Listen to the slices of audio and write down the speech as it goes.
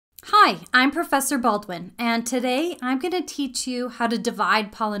Hi, I'm Professor Baldwin, and today I'm going to teach you how to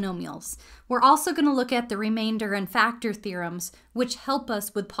divide polynomials. We're also going to look at the remainder and factor theorems, which help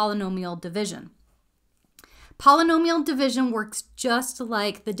us with polynomial division. Polynomial division works just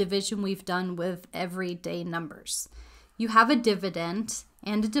like the division we've done with everyday numbers. You have a dividend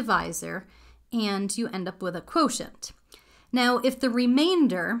and a divisor, and you end up with a quotient. Now, if the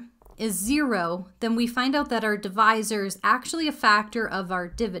remainder is 0, then we find out that our divisor is actually a factor of our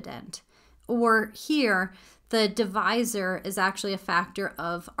dividend. Or here, the divisor is actually a factor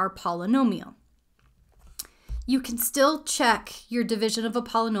of our polynomial. You can still check your division of a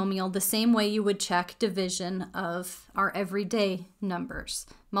polynomial the same way you would check division of our everyday numbers.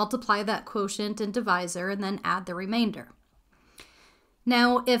 Multiply that quotient and divisor and then add the remainder.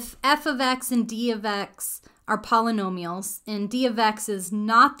 Now, if f of x and d of x are polynomials, and d of x is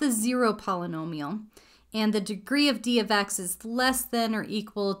not the 0 polynomial, and the degree of d of x is less than or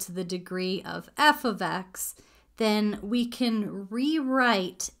equal to the degree of f of x, then we can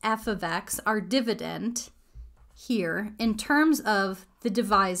rewrite f of x, our dividend, here in terms of the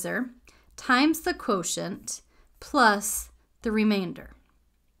divisor times the quotient plus the remainder.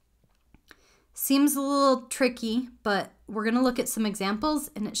 Seems a little tricky, but we're going to look at some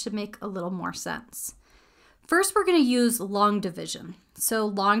examples and it should make a little more sense. First, we're going to use long division. So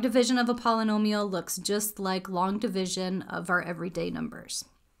long division of a polynomial looks just like long division of our everyday numbers.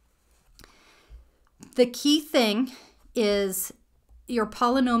 The key thing is your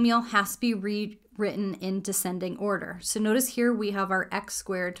polynomial has to be rewritten in descending order. So notice here we have our x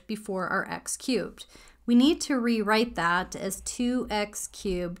squared before our x cubed. We need to rewrite that as 2x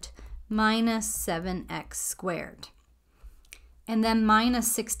cubed minus 7x squared, and then minus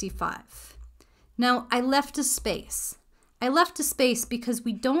 65. Now, I left a space. I left a space because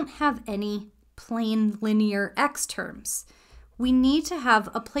we don't have any plain linear x terms. We need to have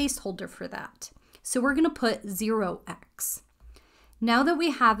a placeholder for that. So we're going to put 0x. Now that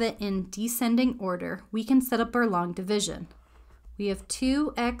we have it in descending order, we can set up our long division. We have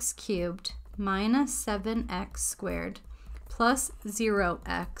 2x cubed minus 7x squared plus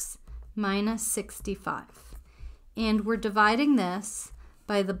 0x minus 65. And we're dividing this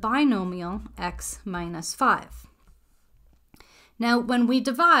by the binomial x minus 5. Now, when we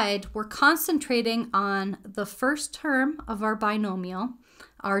divide, we're concentrating on the first term of our binomial,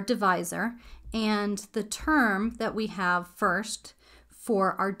 our divisor, and the term that we have first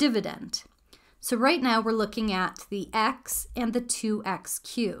for our dividend. So right now we're looking at the x and the 2x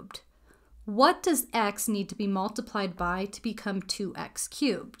cubed. What does x need to be multiplied by to become 2x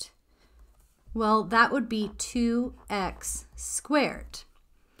cubed? Well, that would be 2x squared.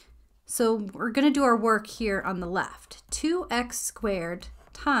 So we're going to do our work here on the left. 2x squared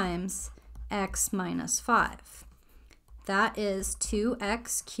times x minus 5. That is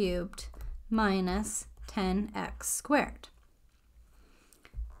 2x cubed minus 10x squared.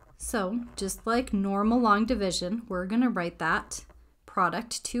 So just like normal long division, we're going to write that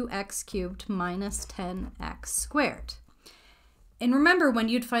product 2x cubed minus 10x squared. And remember, when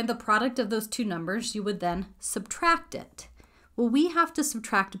you'd find the product of those two numbers, you would then subtract it. Well, we have to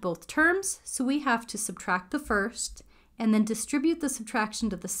subtract both terms, so we have to subtract the first and then distribute the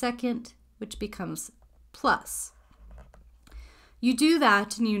subtraction to the second, which becomes plus. You do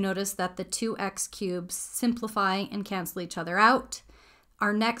that and you notice that the 2x cubes simplify and cancel each other out.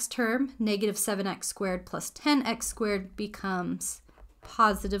 Our next term, negative 7x squared plus 10x squared, becomes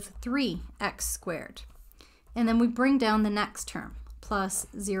positive 3x squared. And then we bring down the next term, plus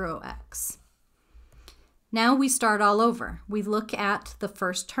 0x. Now we start all over. We look at the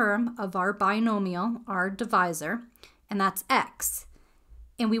first term of our binomial, our divisor, and that's x.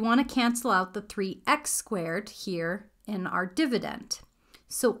 And we want to cancel out the 3x squared here in our dividend.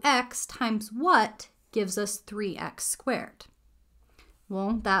 So x times what gives us 3x squared?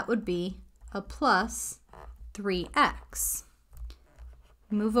 Well, that would be a plus 3x.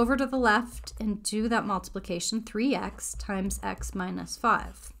 Move over to the left and do that multiplication, 3x times x minus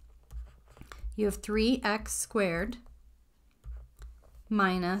 5. You have 3x squared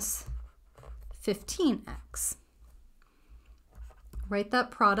minus 15x. Write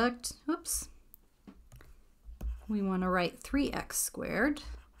that product. Oops. We want to write 3x squared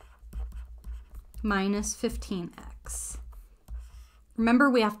minus 15x. Remember,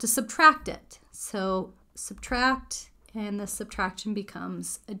 we have to subtract it. So subtract, and the subtraction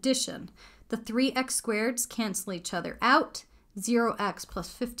becomes addition. The 3x squareds cancel each other out. 0x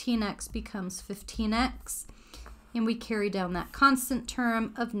plus 15x becomes 15x, and we carry down that constant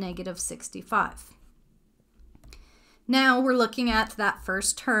term of negative 65. Now we're looking at that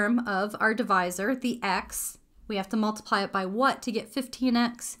first term of our divisor, the x. We have to multiply it by what to get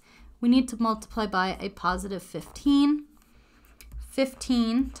 15x? we need to multiply by a positive 15.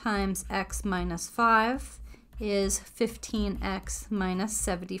 15 times x minus 5 is 15x minus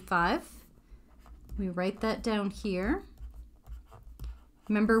 75. We write that down here.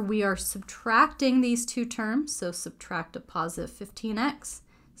 Remember, we are subtracting these two terms, so subtract a positive 15x,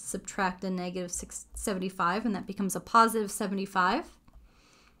 subtract a negative 75, and that becomes a positive 75.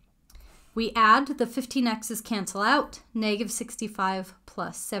 We add, the 15x's cancel out, negative 65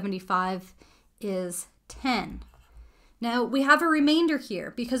 plus 75 is 10. Now, we have a remainder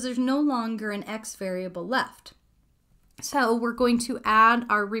here because there's no longer an x variable left. So we're going to add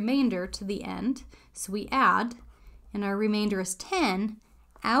our remainder to the end. So we add, and our remainder is 10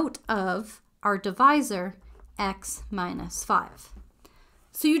 out of our divisor, x minus 5.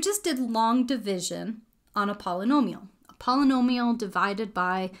 So you just did long division on a polynomial. A polynomial divided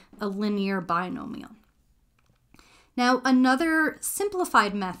by a linear binomial. Now, another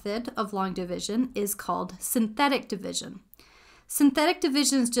simplified method of long division is called synthetic division. Synthetic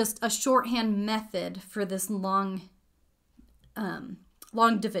division is just a shorthand method for this long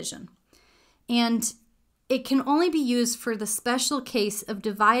division. And it can only be used for the special case of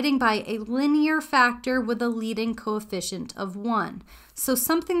dividing by a linear factor with a leading coefficient of 1. So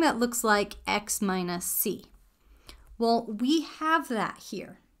something that looks like x minus c. Well, we have that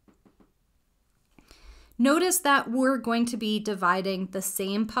here. Notice that we're going to be dividing the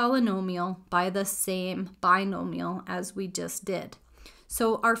same polynomial by the same binomial as we just did.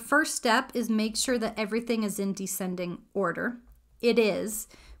 So our first step is make sure that everything is in descending order. It is.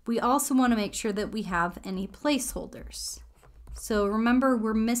 We also want to make sure that we have any placeholders. So remember,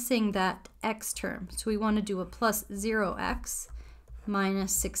 we're missing that x term. So we want to do a plus 0x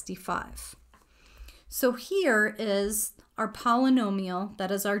minus 65. So here is our polynomial, that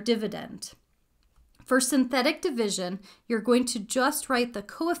is our dividend. For synthetic division, you're going to just write the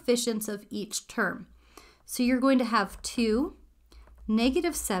coefficients of each term. So you're going to have 2,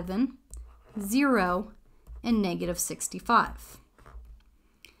 negative 7, 0, and negative 65.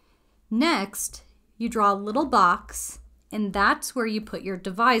 Next, you draw a little box, and that's where you put your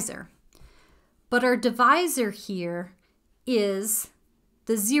divisor. But our divisor here is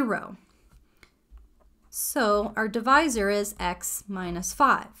the 0. So our divisor is x minus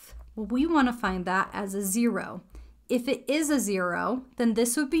 5. Well, we want to find that as a 0. If it is a 0, then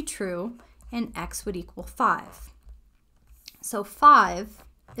this would be true, and x would equal 5. So 5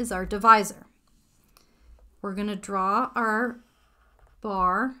 is our divisor. We're going to draw our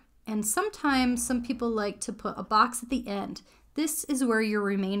bar, and sometimes some people like to put a box at the end. This is where your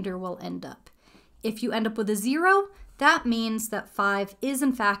remainder will end up. If you end up with a 0, that means that 5 is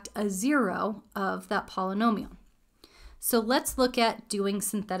in fact a 0 of that polynomial. So let's look at doing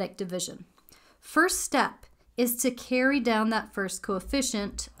synthetic division. First step is to carry down that first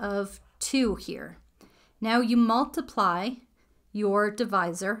coefficient of 2 here. Now you multiply your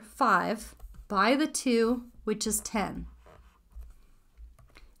divisor, 5, by the 2, which is 10.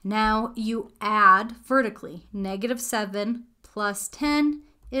 Now you add vertically. Negative 7 plus 10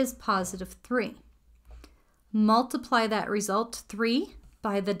 is positive 3. Multiply that result, 3,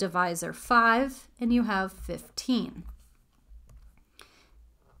 by the divisor, 5, and you have 15.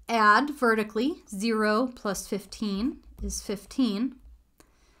 Add vertically, 0 plus 15 is 15.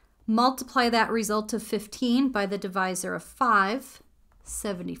 Multiply that result of 15 by the divisor of 5,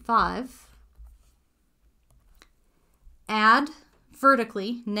 75. Add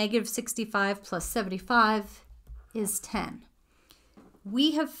vertically, negative 65 plus 75 is 10.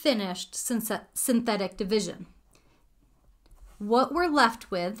 We have finished synthetic division. What we're left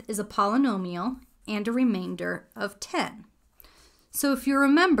with is a polynomial and a remainder of 10. So if you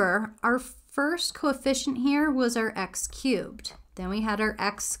remember, our first coefficient here was our x cubed. Then we had our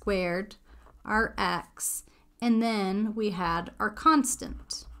x squared, our x, and then we had our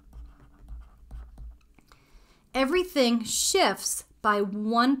constant. Everything shifts by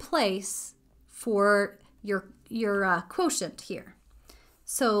 1 place for your quotient here.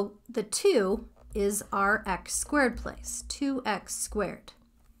 So the 2 is our x squared place, 2x squared.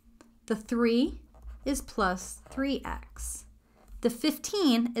 The 3 is plus 3x. The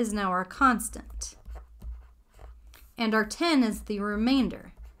 15 is now our constant. And our 10 is the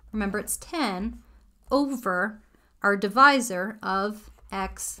remainder. Remember, it's 10 over our divisor of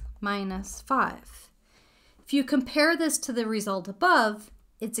x minus 5. If you compare this to the result above,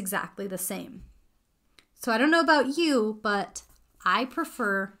 it's exactly the same. So I don't know about you, but I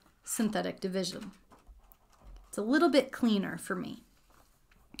prefer synthetic division. It's a little bit cleaner for me.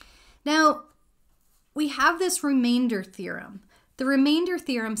 Now, we have this remainder theorem. The remainder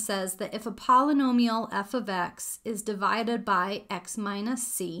theorem says that if a polynomial f of x is divided by x minus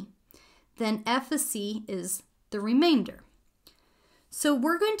c, then f of c is the remainder. So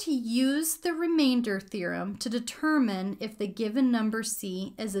we're going to use the remainder theorem to determine if the given number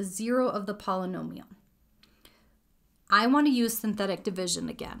c is a zero of the polynomial. I want to use synthetic division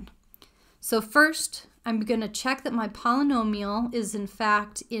again. So first, I'm going to check that my polynomial is in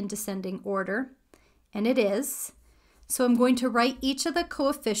fact in descending order, and it is. So I'm going to write each of the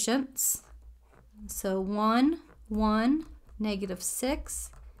coefficients. So 1, 1, negative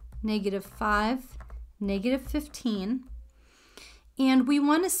 6, negative 5, negative 15. And we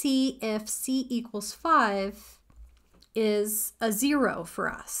want to see if c equals 5 is a 0 for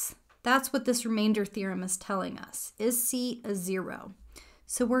us. That's what this remainder theorem is telling us. Is c a 0?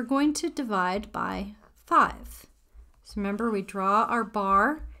 So we're going to divide by 5. So remember, we draw our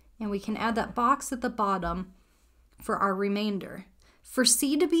bar, and we can add that box at the bottom for our remainder. For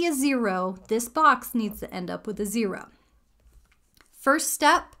c to be a 0, this box needs to end up with a 0. First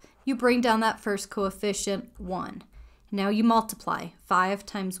step, you bring down that first coefficient, 1. Now you multiply. 5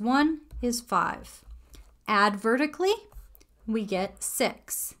 times 1 is 5. Add vertically, we get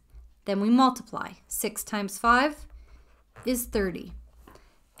 6. Then we multiply. 6 times 5 is 30.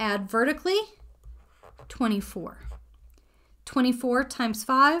 Add vertically, 24. 24 times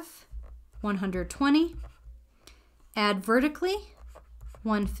 5, 120. Add vertically,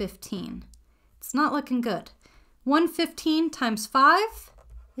 115. It's not looking good. 115 times 5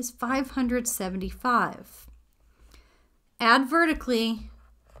 is 575. Add vertically,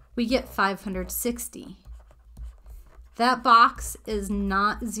 we get 560. That box is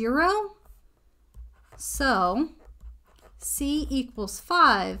not 0, so c equals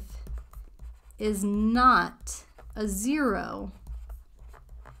 5 is not a 0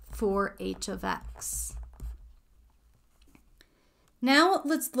 for h of x. Now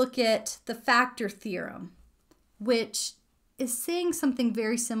let's look at the factor theorem, which is saying something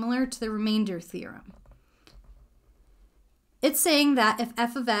very similar to the remainder theorem. It's saying that if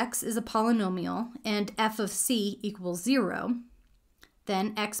f of x is a polynomial and f of c equals 0,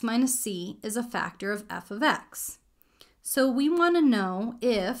 then x minus c is a factor of f of x. So we want to know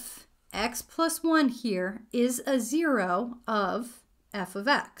if x plus 1 here is a 0 of f of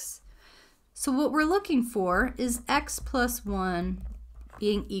x. So what we're looking for is x plus 1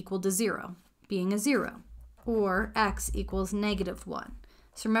 being equal to 0, being a 0, or x equals negative 1.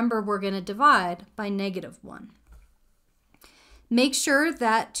 So remember, we're going to divide by negative 1. Make sure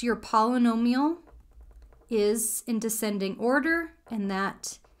that your polynomial is in descending order and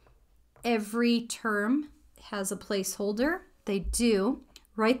that every term has a placeholder. They do.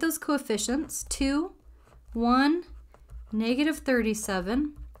 Write those coefficients: 2, 1, negative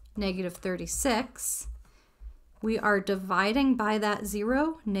 37, negative 36. We are dividing by that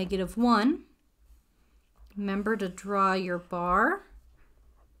 0, negative 1. Remember to draw your bar.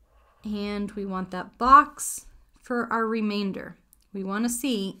 And we want that box for our remainder. We want to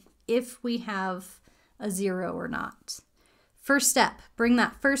see if we have a 0 or not. First step, bring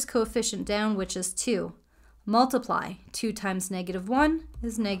that first coefficient down, which is 2. Multiply. 2 times negative 1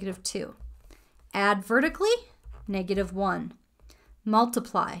 is negative 2. Add vertically, negative 1.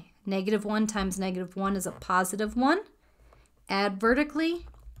 Multiply. Negative 1 times negative 1 is a positive 1. Add vertically,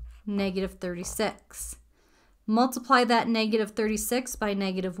 negative 36. Multiply that negative 36 by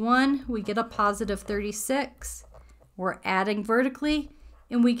negative 1. We get a positive 36. We're adding vertically,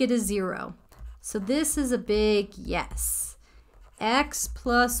 and we get a 0. So this is a big yes. X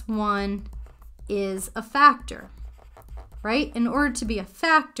plus 1 is a factor, right? In order to be a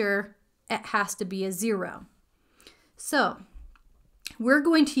factor, it has to be a 0. So we're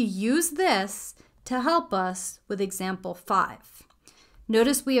going to use this to help us with example 5.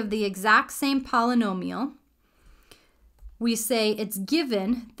 Notice we have the exact same polynomial. We say it's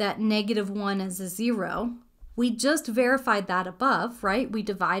given that negative 1 is a 0. We just verified that above, right? We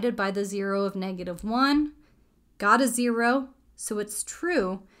divided by the 0 of negative 1, got a 0, so it's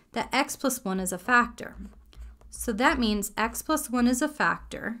true that x plus 1 is a factor. So that means x plus 1 is a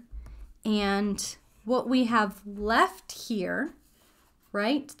factor, and what we have left here,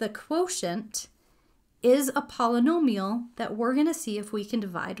 right, the quotient, is a polynomial that we're going to see if we can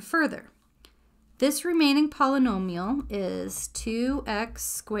divide further. This remaining polynomial is 2x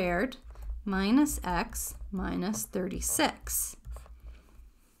squared minus x minus 36.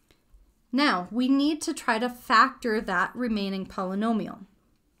 Now, we need to try to factor that remaining polynomial.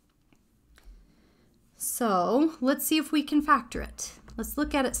 So let's see if we can factor it. Let's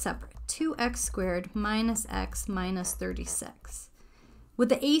look at it separate. 2x squared minus x minus 36. With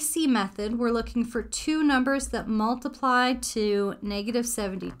the AC method, we're looking for two numbers that multiply to negative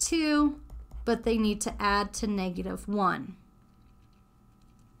 72, but they need to add to negative 1.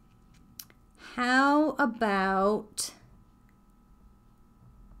 how about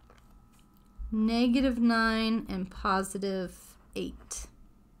 -9 and +8?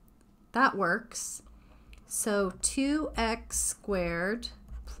 That works. So 2x squared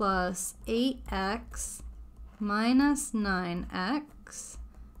plus 8x minus 9x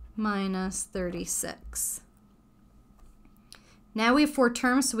minus 36. Now we have 4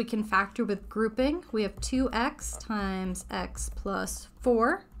 terms, so we can factor with grouping. We have 2x times x plus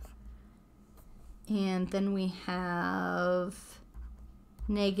 4. And then we have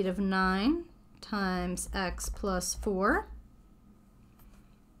 -9 times x plus 4.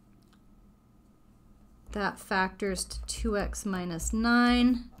 That factors to 2x minus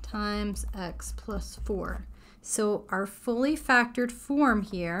 9 times x plus 4. So our fully factored form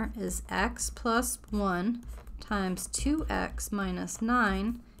here is x plus 1 times 2x minus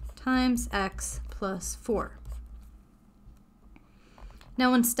 9 times x plus 4.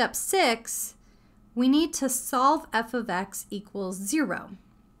 Now in step 6, we need to solve f of x equals 0.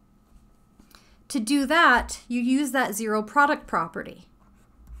 To do that, you use that zero product property.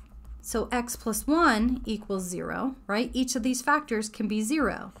 So x plus 1 equals 0, right? Each of these factors can be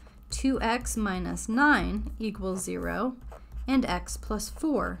 0. 2x minus 9 equals 0, and x plus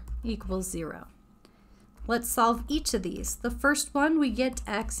 4 equals 0. Let's solve each of these. The first one, we get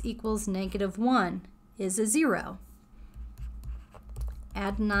x equals -1 is a 0.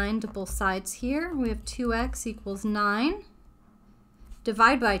 Add 9 to both sides here. We have 2x equals 9.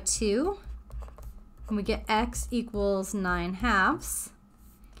 Divide by 2, and we get x equals 9/2.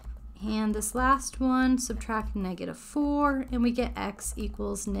 And this last one, subtract -4, and we get x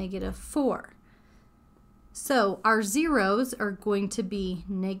equals -4. So our zeros are going to be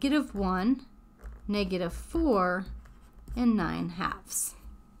 -1, -4, and 9/2.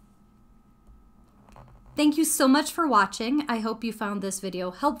 Thank you so much for watching. I hope you found this video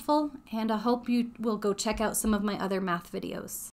helpful, and I hope you will go check out some of my other math videos.